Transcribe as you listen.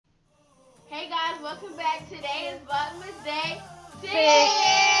welcome back. Today is Vlogmas Day 6.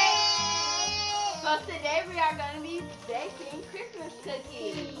 So today we are going to be baking Christmas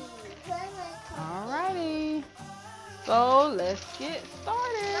cookies. Alrighty. So let's get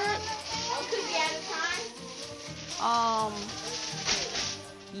started. One cookie at a time?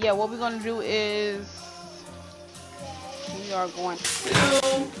 Yeah, what we're going to do is we are going to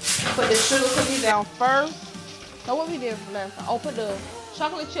put the sugar cookies down first. So what we did for last time, put the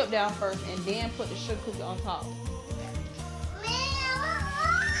chocolate chip down first and then put the sugar cookie on top.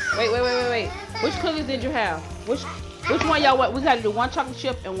 Wait. Which cookies did you have? Which one y'all want? We got to do one chocolate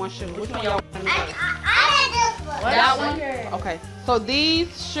chip and one sugar. Which one y'all want to do first? I had this one. That one? Okay. So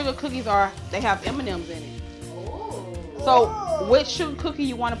these sugar cookies they have M&Ms in it. Ooh. So which sugar cookie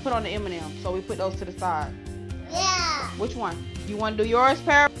you want to put on the M&Ms? So we put those to the side. Yeah. Which one? You want to do yours,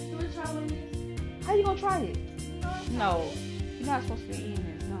 Paris? You want to try one of these? How you going to try it? No. You're not supposed to be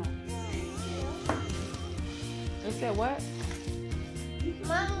eating this. No. They said what?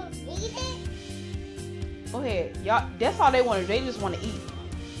 Mom, eat it? Go ahead. Y'all, that's all they want to do. They just want to eat.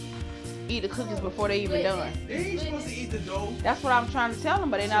 Eat the cookies before they even done. They ain't supposed to eat the dough. That's what I'm trying to tell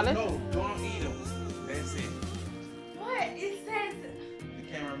them, but they're not listening. No, don't eat them. That's it. What? It says The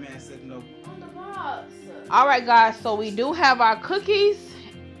cameraman said no. on the box. Alright guys, so we do have our cookies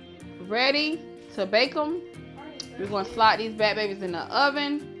ready to bake them. We're going to slide these bad babies in the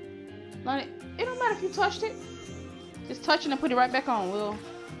oven. It don't matter if you touched it. Just touch it and put it right back on. We'll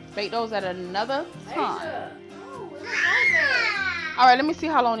bake those at another time. Alright, let me see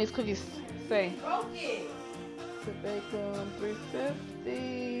how long these cookies say. Broke it. To bake them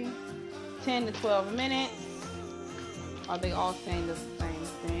 350, 10 to 12 minutes. Are they all saying the same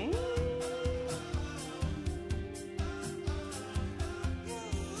thing?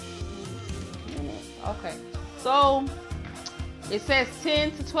 Okay, so it says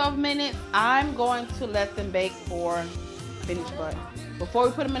 10 to 12 minutes. I'm going to let them bake for finish but before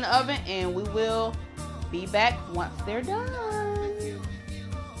we put them in the oven, and we will be back once they're done.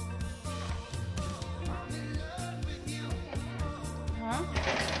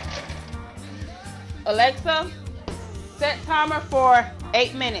 Alexa, set timer for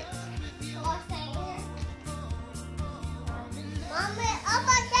 8 minutes.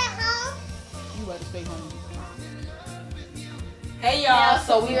 You better stay home. Hey y'all,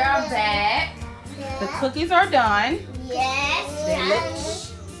 so we are back. The cookies are done. Yes. They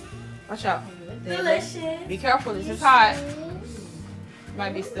look, watch out. Delicious. Be careful, this is hot.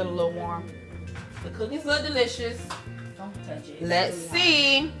 Might be still a little warm. The cookies look delicious. Don't touch it. Let's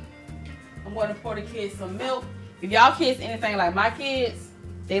see. I'm going to pour the kids some milk. If y'all kids anything like my kids,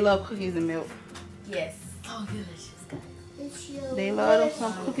 they love cookies and milk. Yes. Oh, delicious. They love them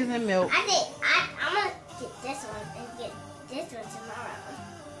some cookies and milk. I'm gonna get this one and get this one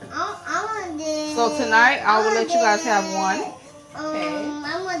tomorrow. I want this. So tonight I will let you guys have one. Okay.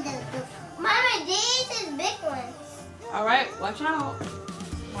 I want this. Mama, these is big ones. All right, watch out.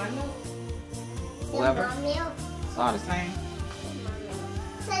 Whoever. It's all the same.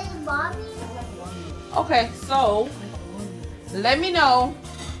 Say Bobby. Okay, so let me know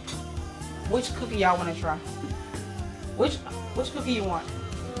which cookie y'all want to try. Which cookie you want?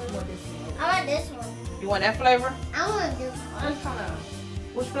 I want this one. You want that flavor? I want this one.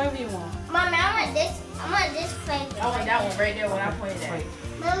 Which flavor you want? Mommy, I want this. I want this flavor. I want that one right there when I pointed at. Wait.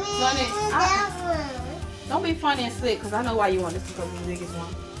 Mommy, Sonny, that one. Don't be funny and slick, because I know why you want this because it's the biggest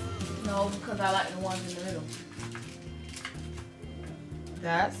one. No, because I like the ones in the middle.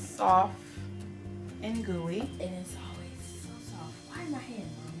 That's soft and gooey. And it's always so soft. Why is my hand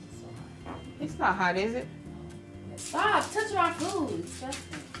so hot? It's not hot, is it? Stop touching my food.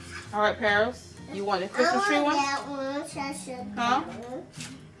 Disgusting. All right, Paris. You want the Christmas tree I want one? that one. Shasha. Huh?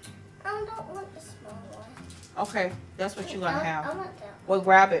 I don't want the small one. Okay, that's what you're going to I have. want that one. Well,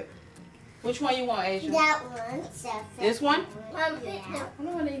 grab it. Which one you want, Asia? That one. This one? Mom, pick I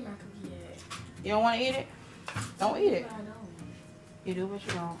don't want to eat my cookie yet. You don't want to eat it? Don't eat it. I don't. You do, but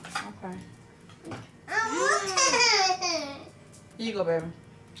you don't. Okay. I Here you go, baby.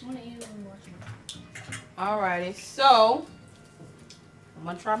 I want to eat it when we're watching. Alrighty, so I'm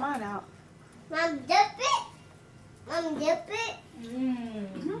gonna try mine out. Mom, dip it. Mom, dip it.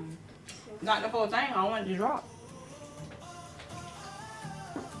 Not the whole thing. I don't want it to drop.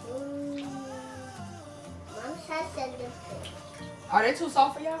 Mom said dip it. Are they too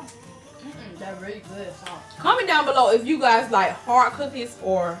soft for y'all? They're really good. Soft. Comment down below if you guys like hard cookies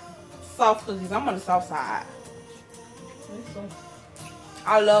or soft cookies. I'm on the soft side.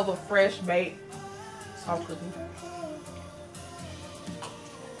 I love a fresh baked soft cookie.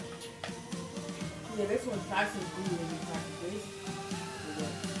 Yeah, this one's nice and gooey and it's like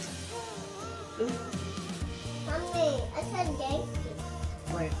this.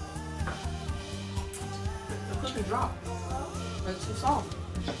 to drop. It's too soft.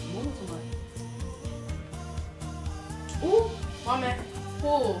 Move too much. Ooh, my man.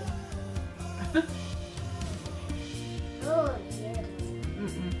 Pull. Oh, yeah.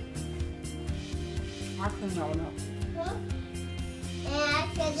 I clean that one up. And I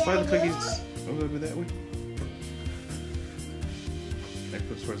said Slide the that cookies a little bit that way. That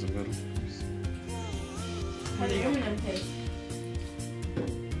goes towards the middle. How do you them taste?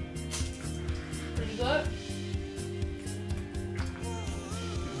 Pretty good.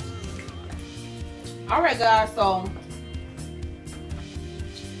 All right, guys. So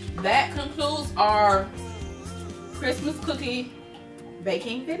that concludes our Christmas cookie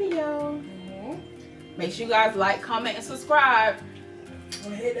baking video. Make sure you guys like, comment, and subscribe.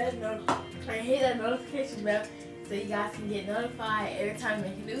 And hit that notification bell so you guys can get notified every time we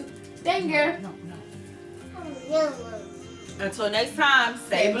make a new banger. No. Yeah. Until next time,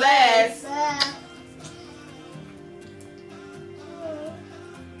 stay blessed. Bye.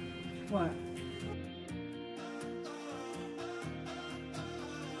 What?